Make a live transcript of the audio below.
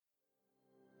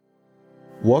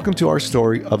Welcome to our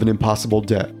story of an impossible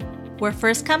debt. Where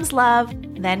first comes love,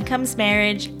 then comes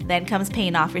marriage, then comes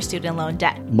paying off your student loan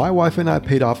debt. My wife and I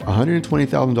paid off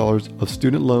 $120,000 of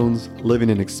student loans living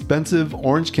in expensive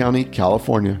Orange County,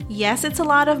 California. Yes, it's a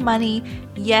lot of money.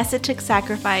 Yes, it took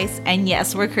sacrifice. And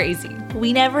yes, we're crazy.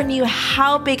 We never knew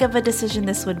how big of a decision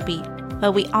this would be,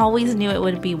 but we always knew it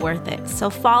would be worth it. So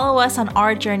follow us on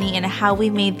our journey and how we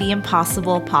made the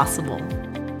impossible possible.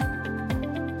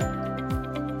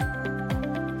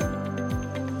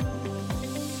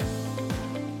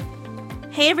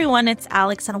 Hey everyone, it's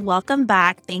Alex and welcome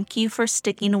back. Thank you for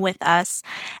sticking with us.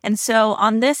 And so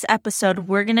on this episode,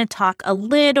 we're going to talk a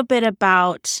little bit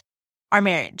about our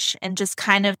marriage and just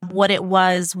kind of what it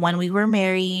was when we were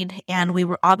married. And we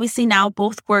were obviously now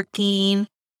both working.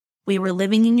 We were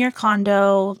living in your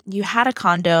condo. You had a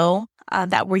condo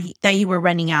that you were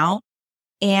renting out.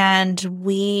 And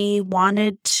we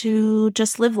wanted to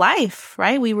just live life,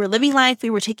 right? We were living life.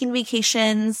 We were taking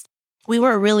vacations. We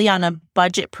were really on a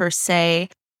budget per se.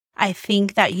 I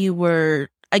think that we were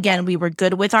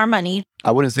good with our money.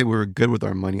 I wouldn't say we were good with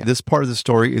our money. This part of the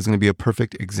story is going to be a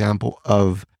perfect example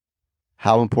of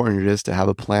how important it is to have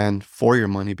a plan for your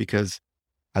money, because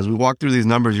as we walk through these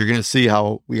numbers, you're going to see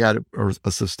how we had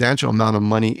a substantial amount of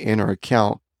money in our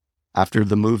account after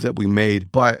the move that we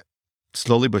made. But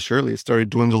slowly but surely, it started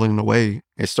dwindling away.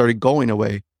 It started going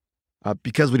away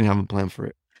because we didn't have a plan for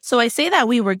it. So I say that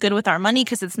we were good with our money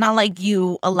because it's not like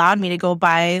you allowed me to go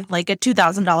buy like a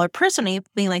 $2,000 purse or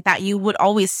anything like that. You would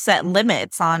always set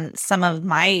limits on some of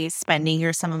my spending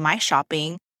or some of my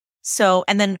shopping. So,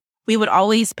 and then we would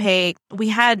always pay.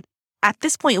 At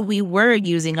this point, we were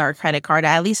using our credit card.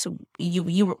 At least we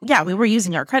were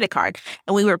using our credit card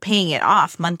and we were paying it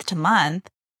off month to month.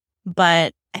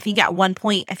 But I think at one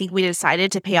point, we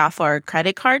decided to pay off our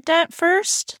credit card debt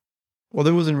first. Well,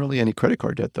 there wasn't really any credit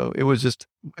card debt, though. It was just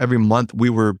every month we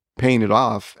were paying it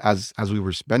off as we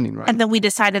were spending, right? And then we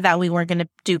decided that we weren't going to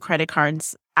do credit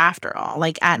cards after all.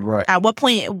 Like at what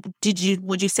point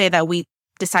would you say that we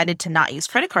decided to not use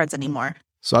credit cards anymore?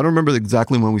 So I don't remember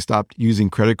exactly when we stopped using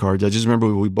credit cards. I just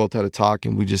remember we both had a talk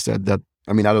and we just said that,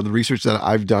 out of the research that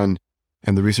I've done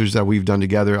and the research that we've done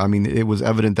together, it was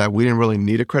evident that we didn't really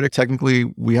need a credit. Technically,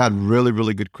 we had really,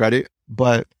 really good credit,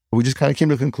 but we just kind of came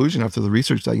to the conclusion after the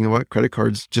research that, credit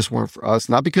cards just weren't for us.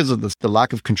 Not because of the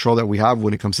lack of control that we have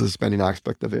when it comes to the spending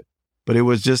aspect of it, but it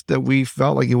was just that we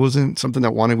felt like it wasn't something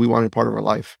that we wanted part of our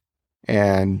life.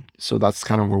 And so that's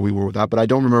kind of where we were with that. But I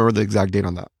don't remember the exact date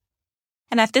on that.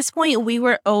 And at this point, we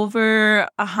were over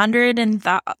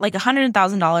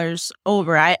 $100,000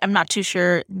 over. I'm not too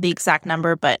sure the exact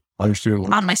number, but on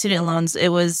my student loans,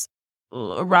 it was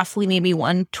roughly maybe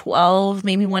 112,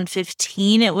 maybe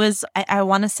 115. It was, I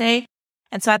want to say.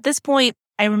 And so at this point,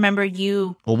 I remember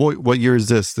you. Well, what year is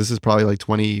this? This is probably like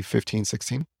 2015,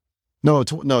 16? No,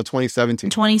 2017.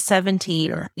 2017.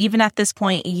 Yeah. Even at this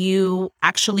point, you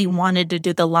actually wanted to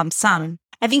do the lump sum.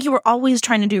 I think you were always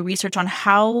trying to do research on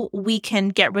how we can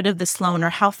get rid of this loan or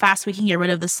how fast we can get rid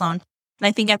of this loan. And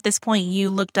I think at this point, you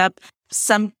looked up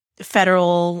the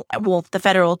federal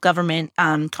government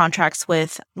contracts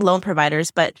with loan providers.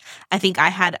 But I think I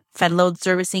had FedLoan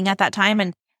servicing at that time.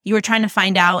 And you were trying to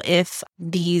find out if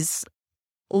these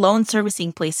loan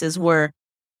servicing places were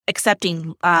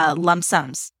accepting lump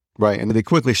sums. Right. And they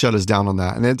quickly shut us down on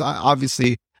that. And then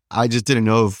obviously, I just didn't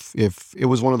know if it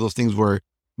was one of those things where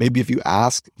maybe if you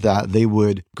ask that they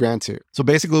would grant it. So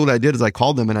basically what I did is I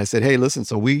called them and I said, hey, listen,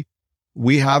 so we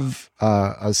have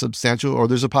a substantial, or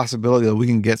there's a possibility that we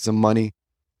can get some money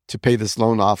to pay this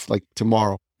loan off like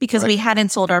tomorrow. Because we hadn't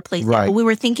sold our place yet. But we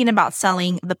were thinking about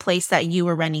selling the place that you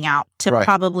were renting out to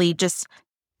probably just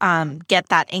get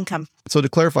that income. So to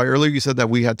clarify, earlier you said that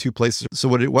we had two places. So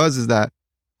what it was is that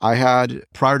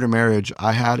prior to marriage,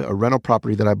 I had a rental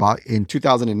property that I bought in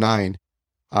 2009,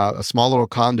 a small little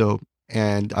condo,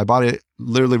 and I bought it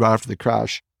literally right after the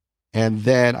crash. And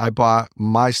then I bought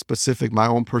my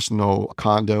own personal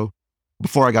condo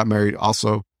before I got married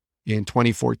also in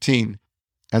 2014.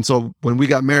 And so when we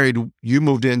got married, you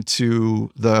moved into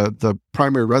the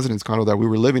primary residence condo that we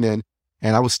were living in,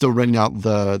 and I was still renting out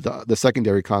the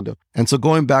secondary condo. And so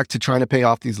going back to trying to pay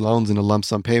off these loans in a lump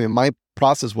sum payment, my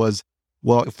process was,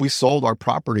 well, if we sold our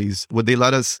properties, would they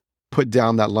let us put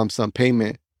down that lump sum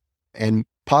payment and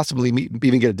possibly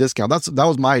even get a discount? That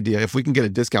was my idea. If we can get a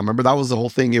discount, remember that was the whole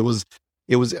thing. It was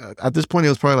at this point it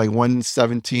was probably like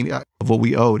 117 of what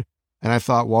we owed, and I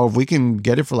thought, well, if we can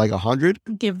get it for like 100,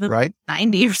 give them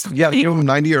 90 or something. Yeah, give them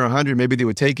 90 or 100, maybe they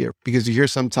would take it, because you hear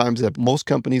sometimes that most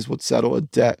companies would settle a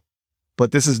debt,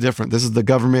 but this is different. This is the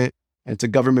government, and it's a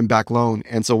government-backed loan,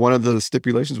 and so one of the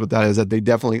stipulations with that is that they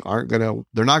definitely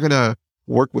they're not gonna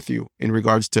work with you in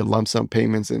regards to lump sum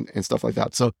payments and stuff like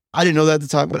that. So I didn't know that at the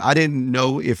time, but I didn't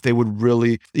know if they would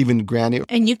really even grant it.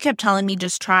 And you kept telling me,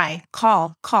 just try,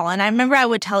 call. And I remember I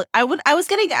was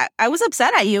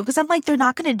upset at you because I'm like, they're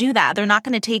not going to do that. They're not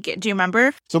going to take it. Do you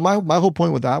remember? So my whole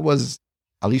point with that was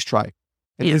at least try.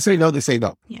 And if they say no, they say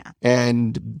no. Yeah.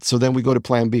 And so then we go to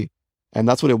plan B. And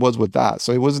that's what it was with that.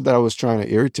 So it wasn't that I was trying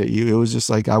to irritate you. It was just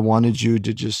like, I wanted you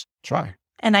to just try.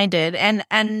 And I did. And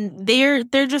they're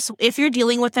just, if you're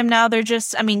dealing with them now, they're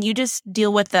just, I mean, you just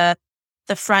deal with the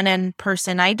front end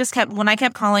person. When I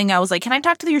kept calling, I was like, can I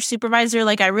talk to your supervisor?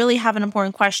 Like, I really have an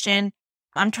important question.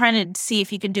 I'm trying to see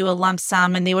if you can do a lump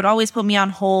sum. And they would always put me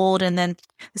on hold. And then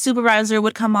the supervisor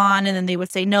would come on and then they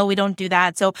would say, no, we don't do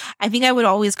that. So I think I would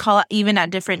always call even at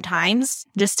different times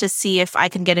just to see if I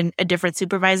can get a different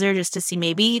supervisor, just to see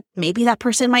maybe that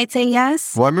person might say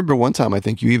yes. Well, I remember one time, I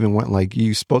think you even went like,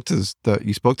 you spoke to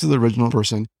the original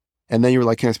person. And then you were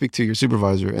like, can I speak to your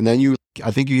supervisor? And then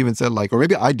I think you even said like, or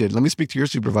maybe I did, let me speak to your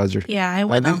supervisor. Yeah, I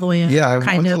went all the way. Yeah, I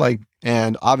went to like,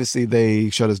 and obviously they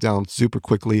shut us down super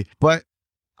quickly. But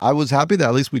I was happy that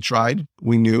at least we tried.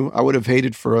 We knew. I would have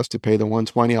hated for us to pay the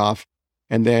 $120 off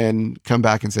and then come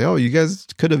back and say, oh, you guys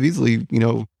could have easily,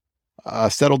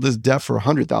 settled this debt for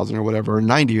 $100,000 or whatever, or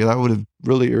 90. That would have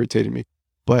really irritated me.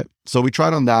 But so we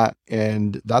tried on that.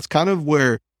 And that's kind of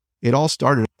where it all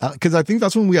started. Because I think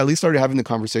that's when we at least started having the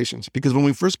conversations. Because when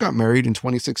we first got married in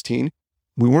 2016,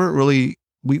 we weren't really,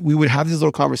 we would have these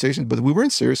little conversations, but we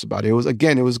weren't serious about it.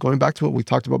 It was going back to what we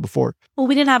talked about before. Well,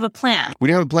 we didn't have a plan. We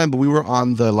didn't have a plan, but we were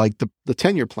on the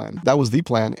 10-year plan. That was the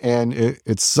plan, and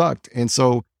it sucked. And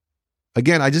so,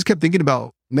 again, I just kept thinking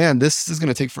about, man, this is going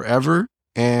to take forever.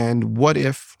 And what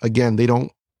if, again, they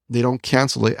don't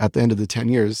cancel it at the end of the 10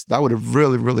 years? That would have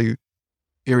really, really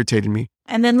irritated me.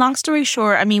 And then long story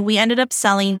short, I mean, we ended up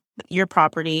selling your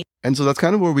property. And so that's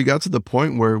kind of where we got to the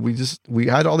point where we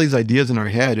had all these ideas in our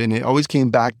head, and it always came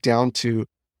back down to,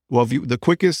 well, the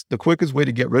quickest way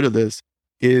to get rid of this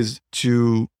is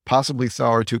to possibly sell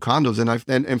our 2 condos.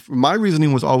 And my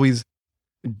reasoning was always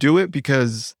do it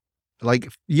because,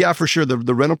 for sure,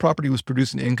 the rental property was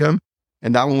producing income,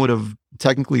 and that one would have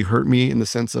technically hurt me in the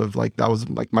sense of that was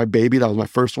like my baby, that was my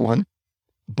first one,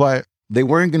 but they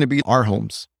weren't going to be our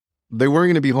homes. They weren't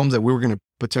going to be homes that we were going to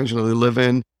potentially live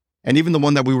in. And even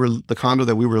the condo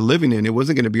that we were living in, it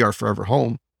wasn't going to be our forever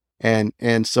home. And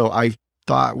so I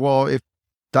thought, well, if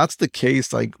that's the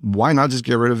case, why not just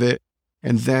get rid of it?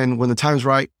 And then when the time's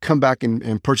right, come back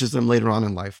and purchase them later on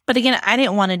in life. But again, I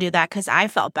didn't want to do that because I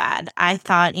felt bad. I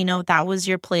thought, that was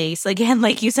your place. Again,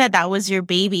 like you said, that was your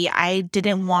baby. I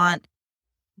didn't want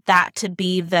that to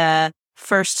be the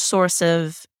first source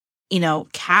of,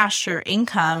 cash or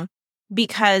income,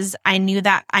 because I knew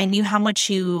how much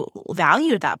you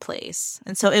valued that place.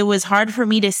 And so it was hard for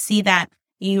me to see that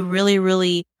you really,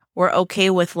 really were okay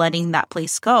with letting that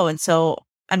place go. And so,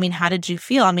 I mean, how did you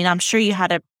feel? I mean, I'm sure you had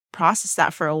to process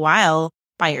that for a while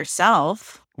by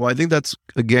yourself. Well, I think that's,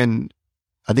 again,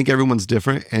 I think everyone's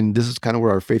different. And this is kind of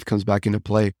where our faith comes back into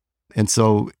play. And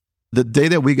so the day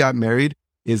that we got married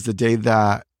is the day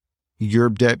that your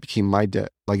debt became my debt.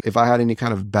 If I had any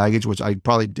kind of baggage, which I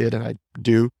probably did and I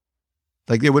do,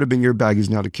 it would have been your baggage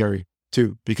now to carry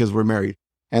too, because we're married.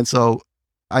 And so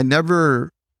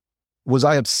was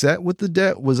I upset with the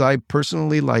debt? Was I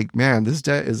personally man, this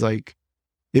debt is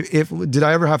if did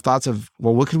I ever have thoughts of,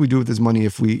 well, what could we do with this money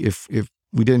if we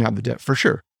didn't have the debt? For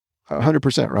sure.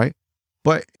 100%, right?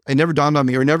 But it never dawned on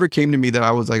me, or never came to me that I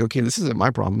was like, okay, this isn't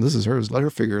my problem. This is hers. Let her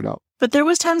figure it out. But there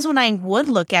was times when I would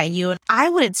look at you and I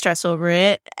wouldn't stress over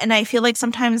it. And I feel like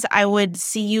sometimes I would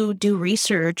see you do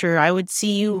research or I would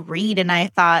see you read. And I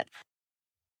thought,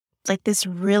 this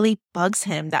really bugs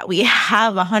him that we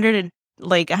have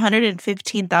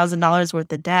 $115,000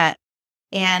 worth of debt.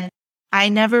 And I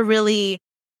never really,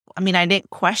 I didn't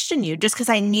question you just because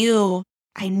I knew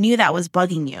that was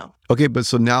bugging you. Okay. But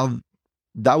so now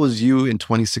that was you in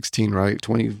 2016, right?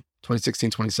 2016,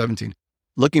 2017.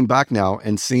 Looking back now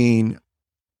and seeing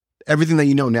everything that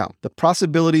you know now, the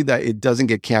possibility that it doesn't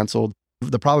get canceled,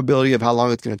 the probability of how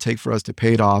long it's going to take for us to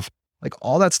pay it off,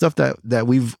 all that stuff that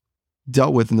we've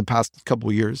dealt with in the past couple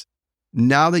of years.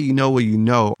 Now that you know what you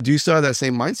know, do you still have that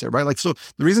same mindset, right? So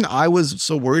the reason I was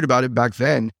so worried about it back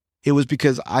then, it was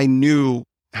because I knew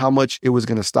how much it was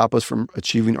going to stop us from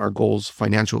achieving our goals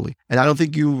financially. And I don't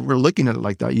think you were looking at it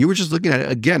like that. You were just looking at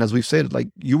it, again, as we've said,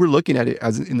 you were looking at it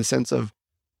as in the sense of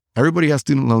everybody has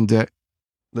student loan debt.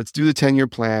 Let's do the 10-year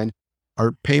plan.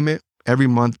 Our payment every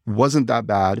month wasn't that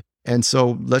bad. And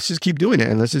so let's just keep doing it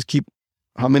and let's just keep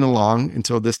humming along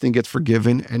until this thing gets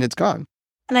forgiven and it's gone.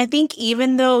 And I think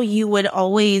even though you would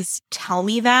always tell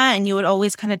me that and you would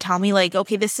always kind of tell me like,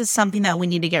 okay, this is something that we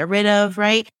need to get rid of,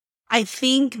 right? I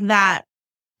think that,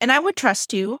 and I would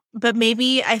trust you, but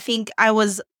maybe I think I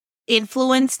was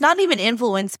influenced, not even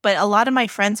influenced, but a lot of my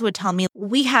friends would tell me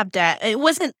we have debt. It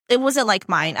wasn't like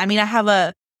mine. I mean, I have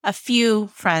a few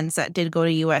friends that did go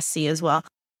to USC as well,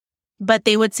 but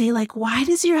they would say like, why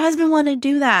does your husband want to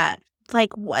do that?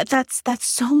 Like, what? That's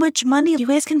so much money. You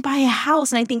guys can buy a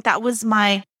house. And I think that was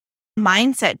my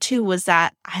mindset too, was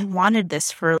that I wanted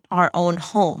this for our own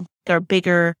home, our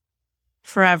bigger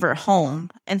forever home.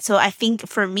 And so I think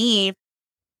for me,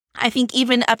 I think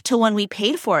even up to when we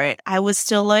paid for it, I was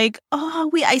still like,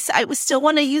 oh, I would still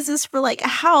want to use this for like a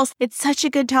house. It's such a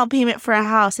good down payment for a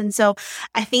house. And so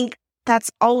I think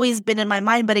that's always been in my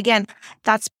mind. But again,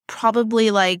 that's probably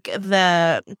like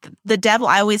the devil.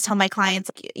 I always tell my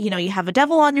clients, you know, you have a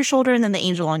devil on your shoulder and then the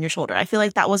angel on your shoulder. I feel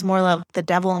like that was more like the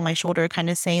devil on my shoulder kind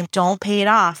of saying, don't pay it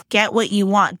off. Get what you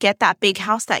want. Get that big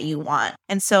house that you want.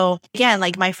 And so again,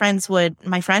 like my friends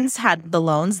had the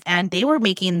loans and they were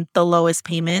making the lowest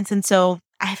payments. And so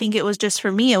I think it was just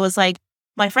for me, it was like,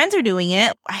 my friends are doing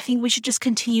it. I think we should just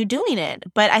continue doing it.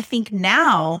 But I think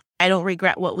now I don't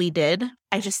regret what we did.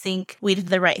 I just think we did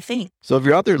the right thing. So if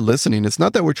you're out there listening, it's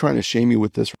not that we're trying to shame you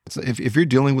with this. If you're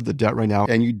dealing with the debt right now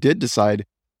and you did decide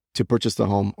to purchase the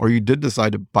home or you did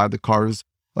decide to buy the cars,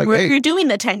 like, hey, you're doing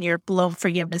the 10-year loan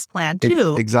forgiveness plan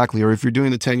too. Exactly. Or if you're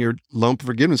doing the 10-year loan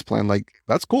forgiveness plan, like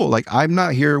that's cool. Like we're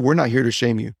not here to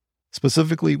shame you.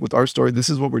 Specifically with our story, this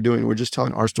is what we're doing. We're just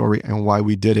telling our story and why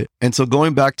we did it. And so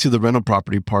going back to the rental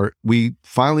property part, we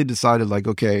finally decided like,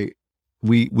 okay,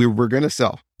 we were going to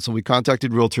sell. So we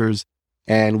contacted realtors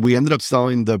and we ended up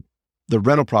selling the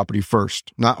rental property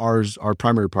first, not ours, our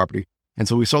primary property. And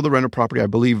so we sold the rental property, I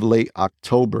believe late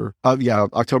October.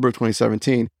 October of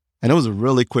 2017. And it was a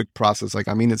really quick process. Like,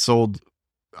 I mean, it sold,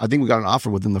 I think we got an offer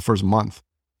within the first month.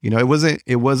 You know,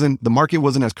 the market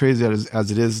wasn't as crazy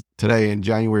as it is today in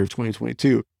January of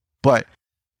 2022. But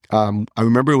I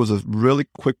remember it was a really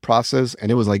quick process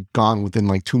and it was like gone within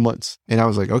like 2 months. And I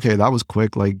was like, okay, that was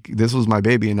quick. Like this was my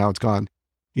baby and now it's gone,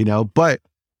 you know, but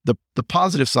the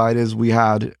positive side is we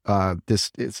had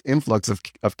this influx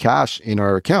of cash in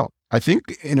our account. I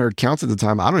think in our accounts at the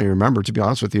time, I don't even remember, to be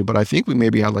honest with you, but I think we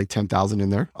maybe had like 10,000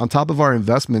 in there on top of our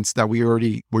investments that we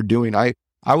already were doing.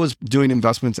 I was doing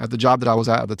investments at the job that I was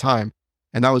at the time,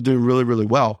 and I was doing really, really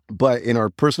well. But in our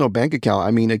personal bank account,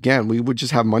 I mean, again, we would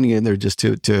just have money in there just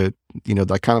to you know,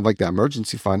 like kind of like that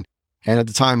emergency fund. And at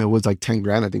the time, it was like 10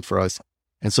 grand, I think, for us.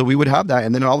 And so we would have that.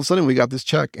 And then all of a sudden, we got this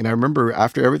check. And I remember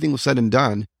after everything was said and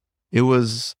done, it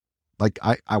was like,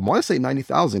 I want to say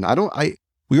 90,000.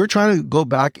 We were trying to go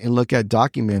back and look at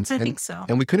documents. I think so.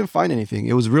 And we couldn't find anything.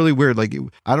 It was really weird. Like,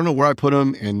 I don't know where I put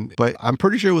them, but I'm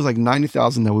pretty sure it was like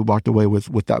 90,000 that we walked away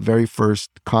with that very first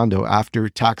condo after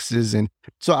taxes. And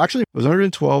so actually it was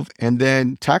 112. And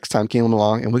then tax time came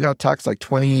along and we got taxed like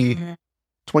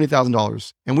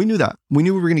 $20,000. And we knew that. We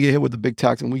knew we were going to get hit with the big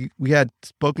tax. And we had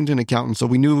spoken to an accountant. So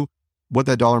we knew what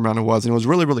that dollar amount was. And it was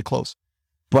really, really close.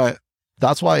 But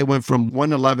that's why it went from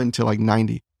 111 to like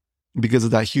 90. Because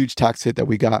of that huge tax hit that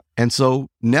we got. And so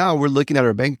now we're looking at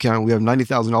our bank account, we have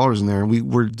 $90,000 in there and we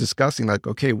were discussing like,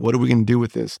 okay, what are we going to do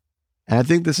with this? And I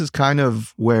think this is kind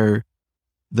of where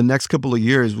the next couple of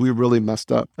years we really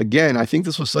messed up. Again, I think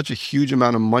this was such a huge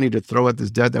amount of money to throw at this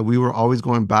debt that we were always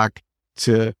going back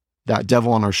to that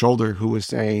devil on our shoulder who was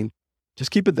saying,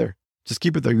 just keep it there. Just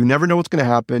keep it there. You never know what's going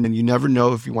to happen. And you never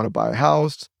know if you want to buy a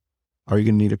house. Are you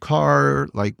going to need a car?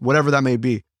 Like whatever that may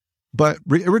be. But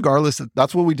regardless,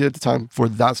 that's what we did at the time for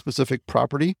that specific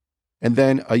property. And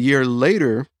then a year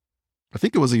later, I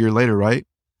think it was a year later, right?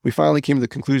 We finally came to the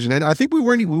conclusion. And I think we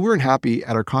weren't happy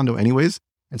at our condo anyways.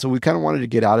 And so we kind of wanted to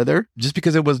get out of there just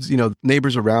because it was, you know,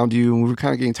 neighbors around you. And we were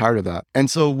kind of getting tired of that.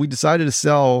 And so we decided to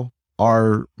sell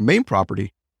our main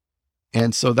property.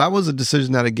 And so that was a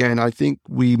decision that, again, I think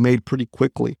we made pretty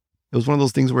quickly. It was one of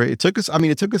those things where it took us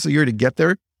a year to get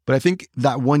there. But I think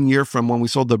that 1 year from when we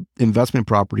sold the investment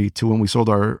property to when we sold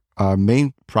our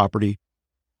main property,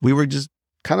 we were just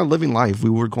kind of living life. We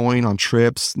were going on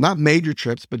trips, not major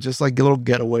trips, but just like little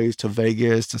getaways to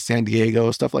Vegas, to San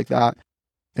Diego, stuff like that.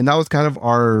 And that was kind of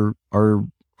our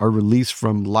release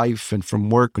from life and from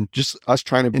work and just us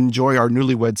trying to enjoy our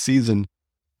newlywed season.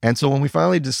 And so when we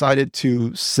finally decided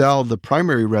to sell the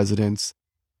primary residence,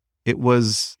 it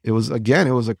was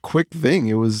a quick thing.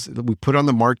 We put it on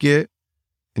the market.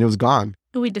 And it was gone.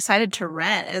 We decided to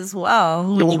rent as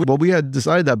well. Well, we had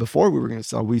decided that before we were going to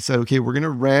sell. We said, okay, we're going to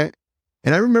rent.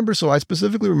 And I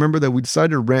specifically remember that we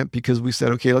decided to rent because we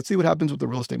said, okay, let's see what happens with the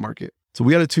real estate market. So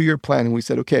we had a 2-year plan and we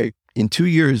said, okay, in 2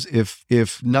 years,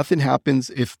 if nothing happens,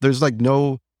 if there's like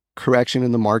no correction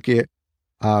in the market,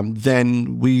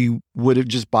 then we would have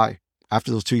just buy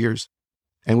after those 2 years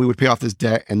and we would pay off this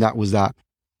debt. And that was that.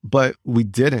 But we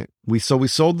didn't. We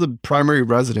sold the primary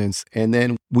residence and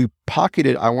then we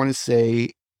pocketed, I want to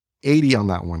say 80 on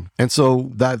that one. And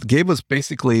so that gave us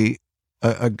basically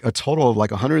a total of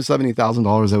like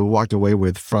 $170,000 that we walked away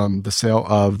with from the sale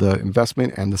of the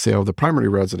investment and the sale of the primary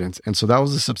residence. And so that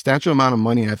was a substantial amount of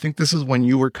money. And I think this is when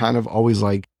you were kind of always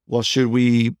like, well, should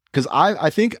we? Because I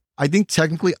think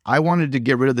technically I wanted to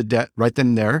get rid of the debt right then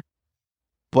and there.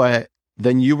 But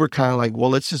then you were kind of like, well,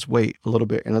 let's just wait a little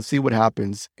bit and let's see what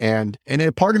happens. And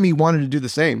a part of me wanted to do the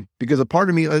same because a part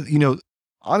of me,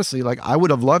 honestly, like I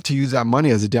would have loved to use that money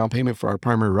as a down payment for our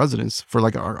primary residence for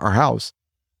like our house.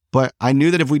 But I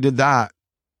knew that if we did that,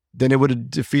 then it would have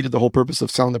defeated the whole purpose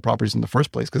of selling the properties in the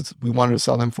first place because we wanted to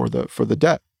sell them for the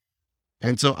debt.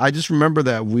 And so I just remember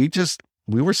that we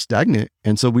were stagnant.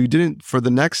 And so we didn't, for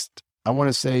the next, I want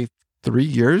to say 3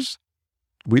 years,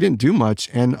 we didn't do much.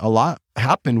 And a lot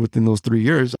happened within those 3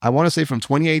 years. I want to say from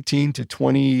 2018 to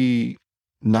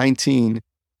 2019,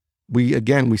 we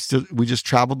just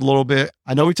traveled a little bit.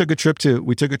 I know we took a trip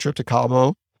to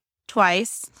Cabo.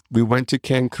 Twice. We went to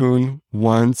Cancun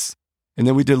once, and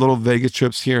then we did little Vegas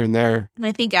trips here and there. And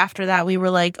I think after that, we were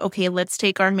like, okay, let's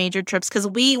take our major trips because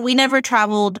we never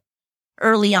traveled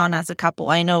early on as a couple.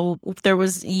 I know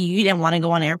you didn't want to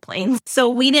go on airplanes. So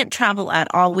we didn't travel at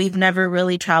all. We've never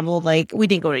really traveled. Like we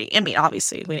didn't go to,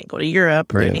 obviously we didn't go to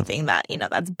Europe or anything that,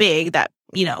 that's big that,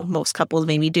 most couples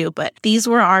maybe do. But these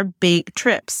were our big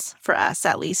trips for us,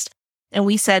 at least. And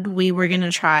we said we were going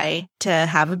to try to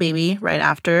have a baby right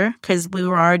after because we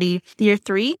were already year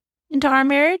 3 into our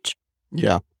marriage.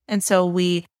 Yeah. And so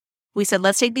we said,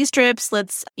 let's take these trips.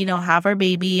 Let's, have our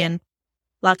baby. And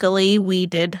luckily we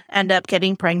did end up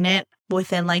getting pregnant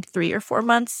within like 3 or 4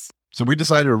 months. So we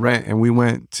decided to rent and we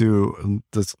went to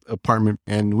this apartment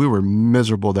and we were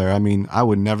miserable there. I mean, I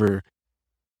would never,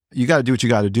 you got to do what you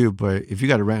got to do. But if you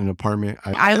got to rent an apartment.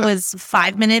 I was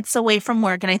 5 minutes away from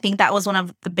work. And I think that was one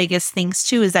of the biggest things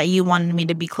too, is that you wanted me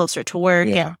to be closer to work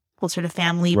and closer to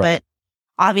family. Right.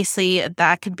 But obviously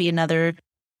that could be another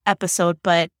episode.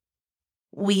 But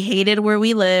we hated where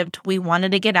we lived. We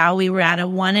wanted to get out. We were at a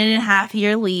 1.5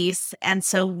 year lease. And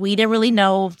so we didn't really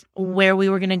know where we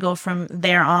were going to go from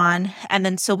there on. And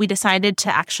then so we decided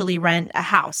to actually rent a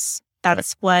house.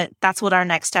 That's what our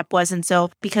next step was. And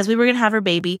so because we were going to have our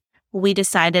baby, we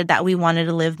decided that we wanted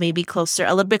to live maybe a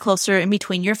little bit closer in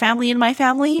between your family and my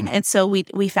family. Mm-hmm. And so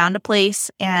we found a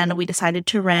place and we decided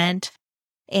to rent.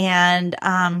 And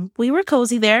we were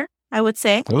cozy there, I would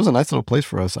say. It was a nice little place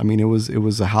for us. I mean, it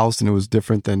was a house and it was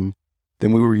different than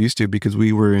we were used to because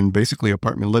we were in basically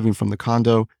apartment living from the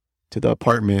condo to the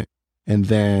apartment. And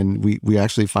then we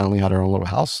actually finally had our own little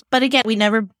house. But again, we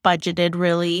never budgeted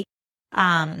really.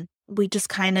 We just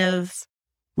kind of...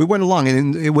 We went along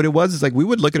and what it was is like, we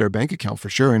would look at our bank account for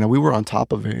sure. And we were on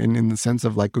top of it. And in the sense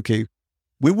of like, okay,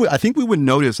 I think we would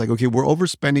notice like, okay, we're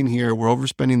overspending here. We're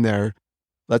overspending there.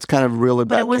 Let's kind of reel it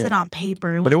back. But it wasn't on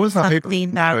paper. But it wasn't on paper.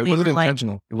 That it wasn't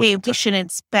intentional. Like, hey, we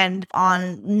shouldn't spend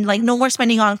on, like, no more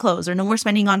spending on clothes or no more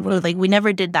spending on food. Like, we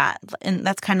never did that. And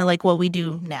that's kind of like what we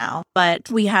do now. But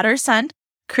we had our son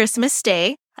Christmas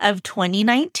Day of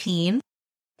 2019.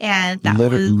 And that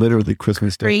was literally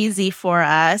Christmas Day. Crazy for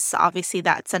us. Obviously,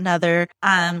 that's another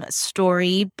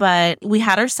story. But we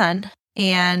had our son.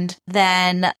 And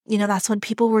then, that's when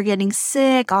people were getting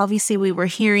sick. Obviously, we were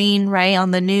hearing, right,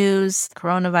 on the news,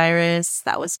 coronavirus.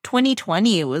 That was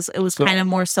 2020. It was kind of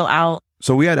more so out.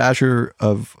 So we had Asher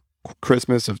of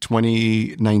Christmas of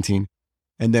 2019.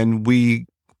 And then we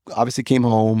obviously came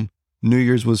home. New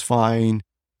Year's was fine.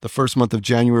 The first month of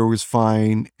January was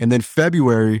fine. And then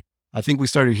February, I think we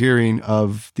started hearing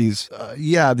of this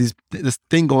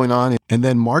thing going on. And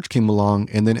then March came along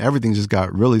and then everything just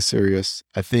got really serious.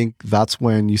 I think that's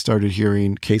when you started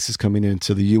hearing cases coming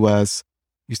into the US.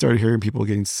 You started hearing people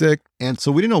getting sick. And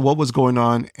so we didn't know what was going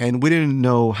on and we didn't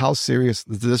know how serious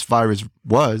this virus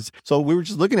was. So we were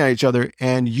just looking at each other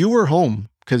and you were home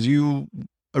because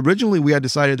originally we had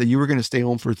decided that you were going to stay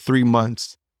home for 3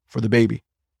 months for the baby.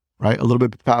 Right? A little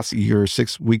bit past a year or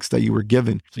 6 weeks that you were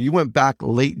given. So you went back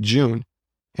late June.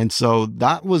 And so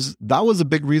that was a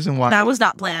big reason why. That was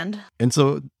not planned. And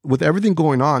so with everything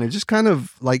going on, it just kind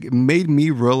of like made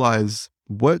me realize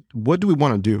what do we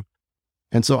want to do?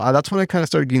 And so that's when I kind of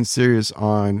started getting serious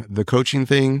on the coaching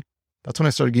thing. That's when I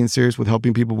started getting serious with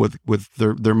helping people with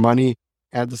their money.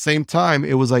 At the same time,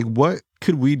 it was like, what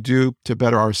could we do to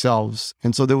better ourselves?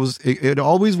 And so it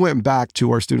always went back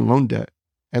to our student loan debt.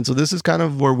 And so this is kind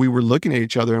of where we were looking at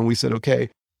each other and we said, okay,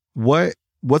 what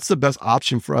what's the best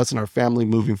option for us and our family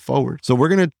moving forward? So we're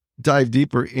going to dive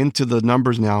deeper into the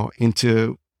numbers now,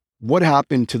 into what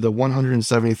happened to the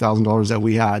 $170,000 that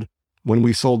we had when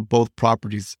we sold both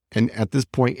properties. And at this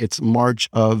point, it's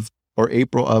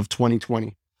April of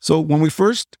 2020. So when we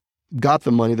first got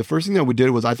the money, the first thing that we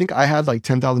did was, I think I had like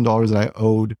 $10,000 that I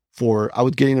owed I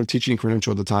was getting a teaching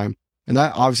credential at the time. And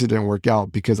that obviously didn't work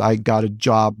out because I got a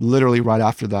job literally right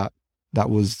after that. That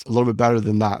was a little bit better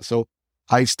than that. So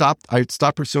I stopped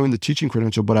pursuing the teaching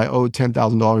credential, but I owed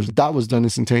 $10,000. That was done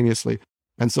instantaneously.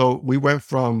 And so we went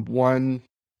from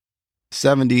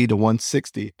 170 to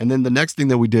 160. And then the next thing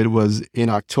that we did was in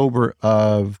October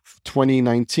of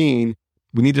 2019,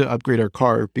 we needed to upgrade our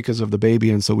car because of the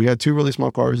baby. And so we had two really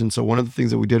small cars. And so one of the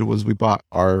things that we did was we bought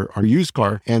our used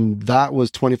car, and that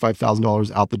was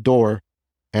 $25,000 out the door.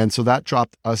 And so that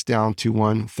dropped us down to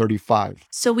 135.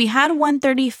 So we had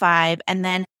 135, and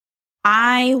then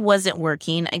I wasn't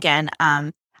working again.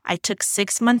 I took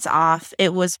 6 months off.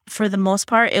 It was, for the most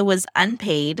part, it was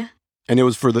unpaid. And it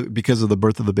was because of the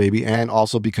birth of the baby, and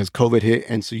also because COVID hit.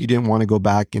 And so you didn't want to go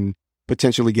back and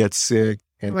potentially get sick.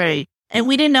 Right. And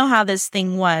we didn't know how this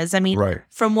thing was. I mean,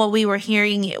 From what we were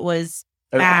hearing, it was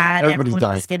bad. Everyone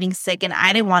was getting sick, and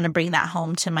I didn't want to bring that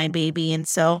home to my baby. And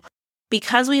so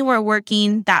because we were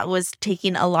working, that was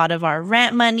taking a lot of our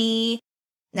rent money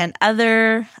and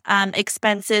other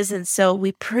expenses. And so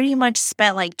we pretty much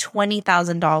spent like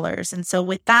 $20,000. And so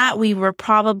with that, we were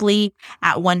probably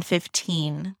at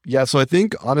 115. Yeah. So I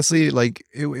think honestly, like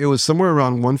it was somewhere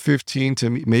around 115 to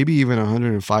maybe even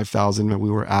 105,000 that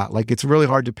we were at. Like, it's really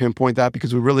hard to pinpoint that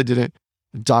because we really didn't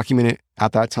document it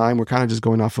at that time. We're kind of just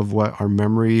going off of what our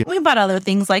memory. We bought other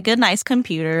things like a nice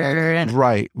computer.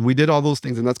 Right. We did all those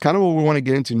things. And that's kind of what we want to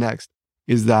get into next.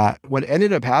 Is that what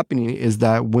ended up happening is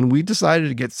that when we decided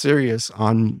to get serious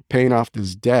on paying off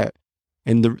this debt,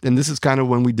 and this is kind of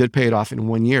when we did pay it off in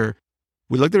 1 year,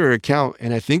 we looked at our account,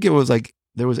 and I think it was like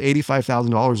there was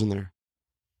 $85,000 in there.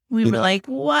 We were like,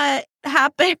 what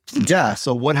happened? Yeah.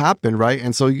 So what happened, right?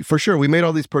 And so for sure, we made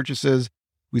all these purchases.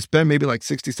 We spent maybe like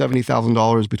 $60,000,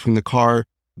 $70,000 between the car,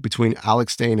 between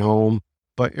Alex staying home,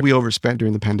 but we overspent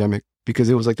during the pandemic because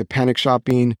it was like the panic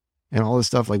shopping and all this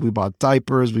stuff. Like, we bought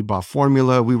diapers, we bought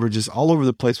formula. We were just all over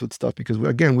the place with stuff because we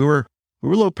were a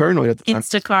little paranoid at the time.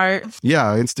 Instacart.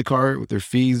 Yeah, Instacart with their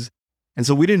fees. And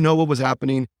so we didn't know what was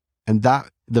happening. And that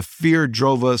the fear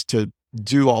drove us to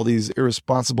do all these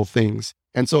irresponsible things.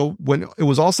 And so when it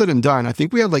was all said and done, I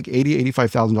think we had like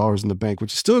 $85,000 in the bank,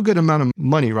 which is still a good amount of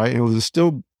money, right? And it was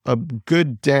still a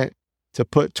good dent to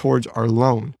put towards our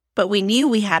loan. But we knew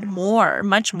we had more,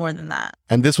 much more than that.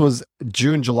 And this was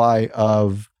June, July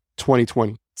of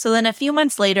 2020. So then a few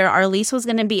months later, our lease was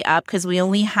going to be up because we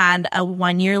only had a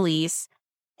 1-year lease,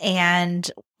 and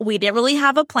we didn't really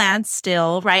have a plan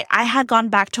still, right? I had gone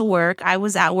back to work. I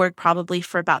was at work probably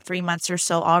for about 3 months or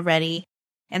so already.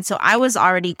 And so I was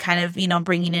already kind of,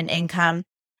 bringing in income.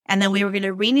 And then we were going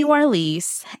to renew our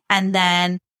lease. And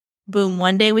then boom,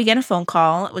 one day we get a phone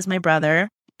call. It was my brother.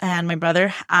 And my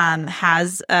brother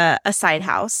has a side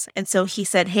house. And so he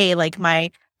said, hey, like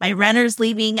my renter's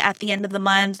leaving at the end of the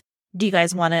month. Do you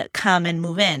guys want to come and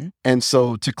move in? And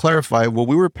so to clarify, what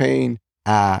we were paying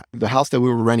at the house that we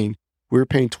were renting, we were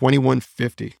paying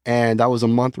 $2,150, and that was a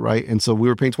month, right? And so we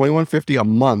were paying $2,150 a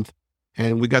month,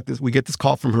 and we get this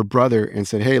call from her brother and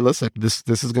said, hey, listen, this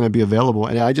is going to be available.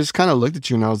 And I just kind of looked at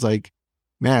you and I was like,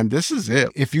 man, this is it.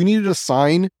 If you needed a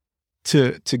sign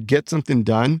to get something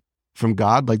done from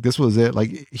God, like, this was it.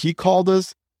 Like, he called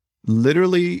us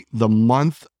literally the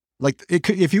month. Like,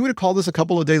 if he would have called us a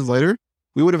couple of days later,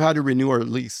 we would have had to renew our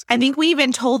lease. I think we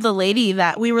even told the lady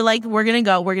that we were like, we're going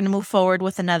to move forward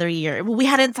with another year. We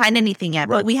hadn't signed anything yet,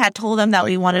 but we had told them that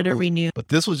we wanted to renew. But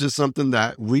this was just something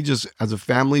that we just, as a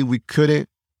family, we couldn't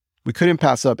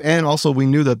pass up. And also we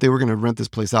knew that they were going to rent this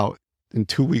place out in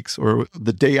 2 weeks or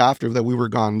the day after that we were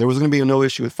gone. There was going to be no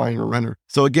issue with finding a renter.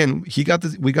 So again, we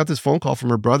got this phone call from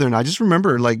her brother. And I just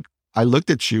remember, like, I looked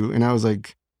at you and I was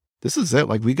like, this is it.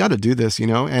 Like, we got to do this,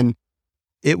 And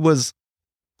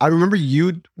I remember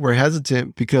you were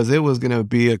hesitant because it was going to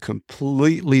be a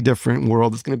completely different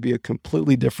world. It's going to be a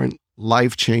completely different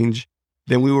life change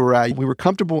than we were at. We were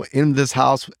comfortable in this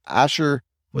house. Asher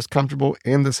was comfortable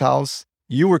in this house.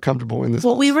 You were comfortable in this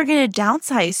house. We were going to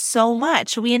downsize so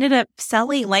much. We ended up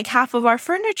selling like half of our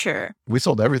furniture. We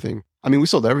sold everything. We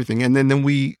sold everything. And then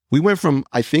we went from,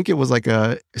 I think it was like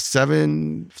a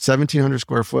 1,700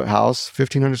 square foot house,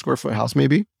 1,500 square foot house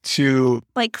maybe, to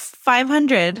like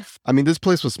 500. This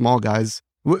place was small, guys.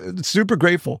 Super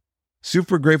grateful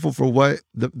for what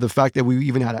the fact that we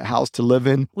even had a house to live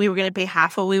in. We were going to pay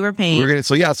half what we were paying.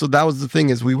 So that was the thing,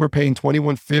 is we were paying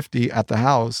 $2,150 at the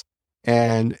house.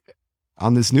 And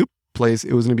on this new place,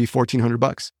 it was going to be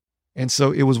 $1,400. And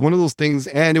so it was one of those things,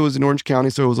 and it was in Orange County.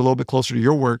 So it was a little bit closer to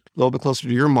your work, a little bit closer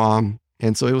to your mom.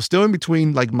 And so it was still in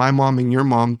between like my mom and your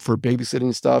mom for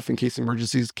babysitting stuff in case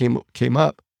emergencies came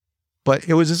up. But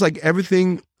it was just like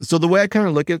everything. So the way I kind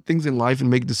of look at things in life and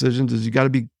make decisions is you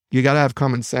got to have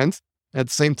common sense. At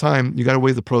the same time, you got to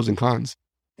weigh the pros and cons.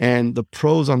 And the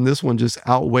pros on this one just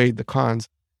outweighed the cons.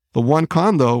 The one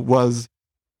con though was,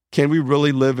 can we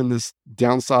really live in this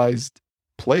downsized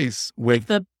place with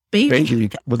the baby,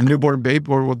 with a newborn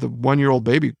baby or with the 1-year-old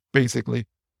baby, basically?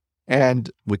 And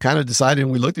we kind of decided,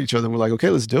 and we looked at each other and we're like, okay,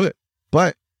 let's do it.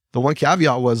 But the one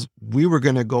caveat was we were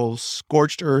going to go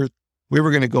scorched earth. We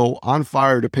were going to go on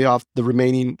fire to pay off the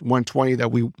remaining $120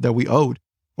 that we owed,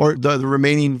 or the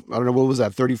remaining, I don't know, what was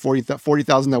that,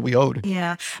 $40,000 that we owed.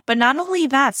 Yeah. But not only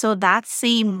that, so that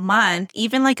same month,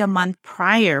 even like a month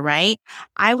prior, right?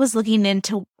 I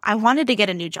wanted to get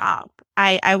a new job.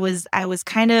 I was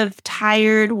kind of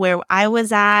tired where I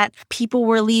was at. People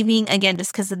were leaving again,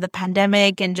 just because of the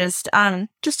pandemic and just a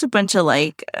bunch of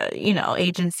like,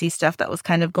 agency stuff that was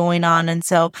kind of going on. And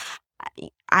so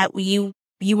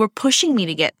you were pushing me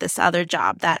to get this other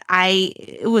job that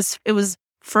it was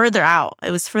further out. It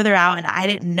was further out, and I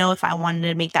didn't know if I wanted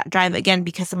to make that drive again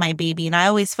because of my baby. And I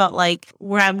always felt like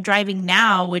where I'm driving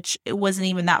now, which it wasn't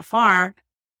even that far,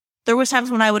 there was times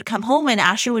when I would come home and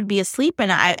Asher would be asleep,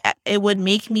 and it would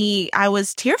make me, I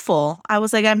was tearful. I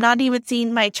was like, I'm not even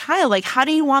seeing my child. Like, how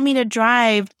do you want me to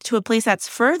drive to a place that's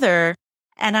further,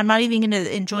 and I'm not even going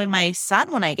to enjoy my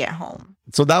son when I get home?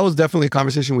 So that was definitely a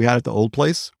conversation we had at the old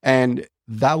place. And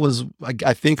that was,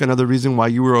 I think, another reason why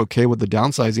you were okay with the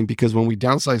downsizing, because when we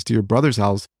downsized to your brother's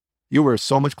house, you were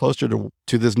so much closer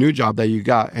to this new job that you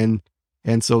got. And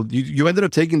so you ended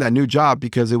up taking that new job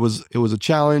because it was a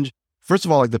challenge. First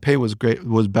of all, like the pay was great,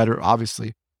 was better,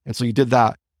 obviously. And so you did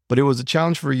that, but it was a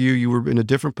challenge for you. You were in a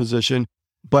different position,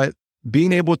 but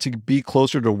being able to be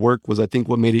closer to work was, I think,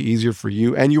 what made it easier for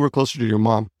you. And you were closer to your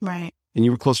mom. Right. And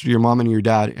you were closer to your mom and your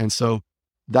dad. And so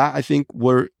that, I think,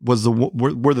 were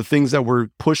the things that were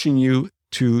pushing you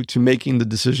to making the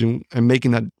decision and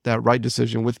making that right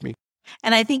decision with me.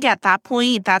 And I think at that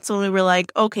point, that's when we were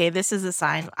like, okay, this is a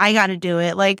sign. I got to do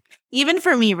it. Like, even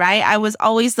for me, right? I was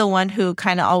always the one who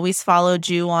kind of always followed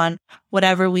you on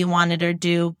whatever we wanted to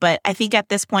do. But I think at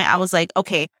this point, I was like,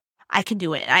 okay, I can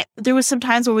do it. There was some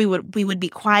times where we would be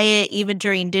quiet, even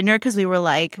during dinner, because we were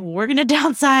like, we're going to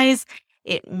downsize.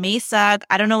 It may suck.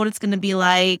 I don't know what it's going to be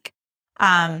like.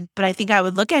 But I think I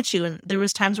would look at you, and there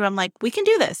was times where I'm like, we can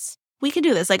do this. We can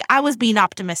do this. Like, I was being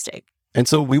optimistic. And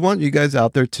so we want you guys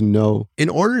out there to know, in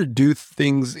order to do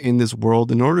things in this world,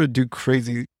 in order to do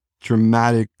crazy,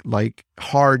 dramatic, like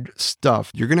hard stuff,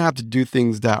 you're going to have to do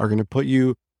things that are going to put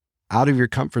you out of your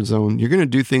comfort zone. You're going to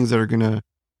do things that are going to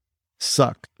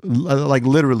suck, like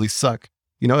literally suck.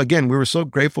 Again, we were so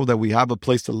grateful that we have a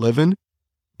place to live in,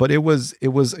 but it was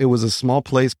a small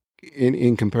place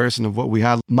in comparison of what we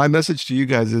had. My message to you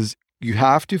guys is you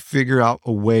have to figure out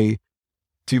a way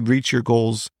to reach your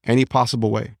goals any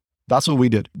possible way. That's what we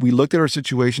did. We looked at our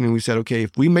situation and we said, okay,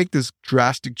 if we make this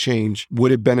drastic change,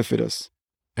 would it benefit us?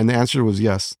 And the answer was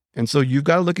yes. And so you've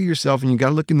got to look at yourself and you got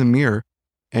to look in the mirror,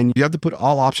 and you have to put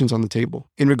all options on the table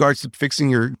in regards to fixing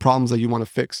your problems that you want to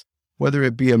fix, whether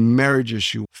it be a marriage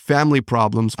issue, family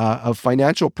problems, a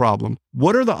financial problem.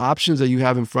 What are the options that you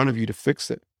have in front of you to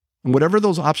fix it? And whatever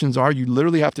those options are, you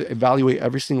literally have to evaluate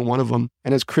every single one of them.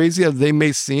 And as crazy as they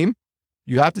may seem,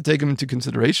 you have to take them into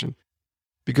consideration.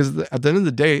 Because at the end of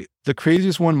the day, the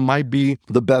craziest one might be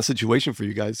the best situation for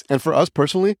you guys. And for us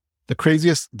personally, the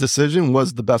craziest decision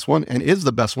was the best one and is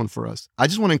the best one for us. I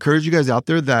just want to encourage you guys out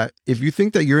there that if you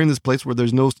think that you're in this place where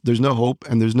there's no hope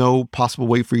and there's no possible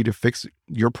way for you to fix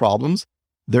your problems,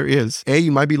 there is. A,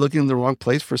 you might be looking in the wrong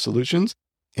place for solutions.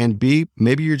 And B,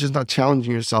 maybe you're just not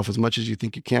challenging yourself as much as you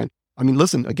think you can. I mean,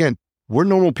 listen, again, we're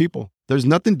normal people. There's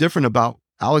nothing different about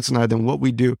Alex and I than what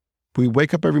we do. We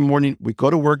wake up every morning, we go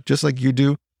to work just like you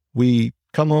do. We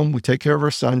come home, we take care of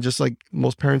our son just like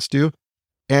most parents do.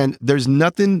 And there's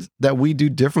nothing that we do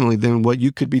differently than what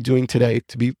you could be doing today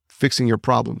to be fixing your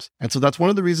problems. And so that's one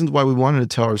of the reasons why we wanted to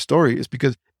tell our story, is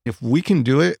because if we can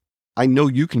do it, I know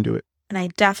you can do it. And I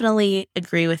definitely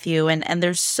agree with you. And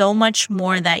there's so much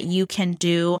more that you can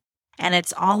do. And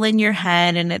it's all in your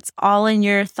head and it's all in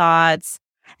your thoughts.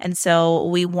 And so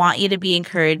we want you to be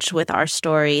encouraged with our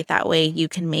story. That way you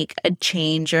can make a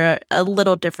change or a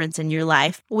little difference in your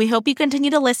life. We hope you continue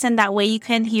to listen. That way you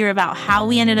can hear about how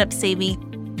we ended up saving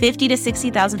 $50,000 to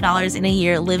 $60,000 in a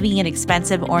year living in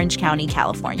expensive Orange County,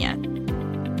 California.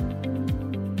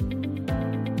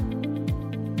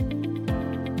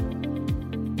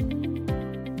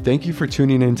 Thank you for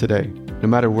tuning in today. No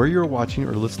matter where you're watching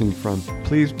or listening from,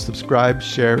 please subscribe,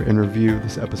 share, and review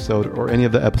this episode or any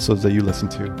of the episodes that you listen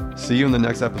to. See you in the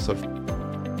next episode.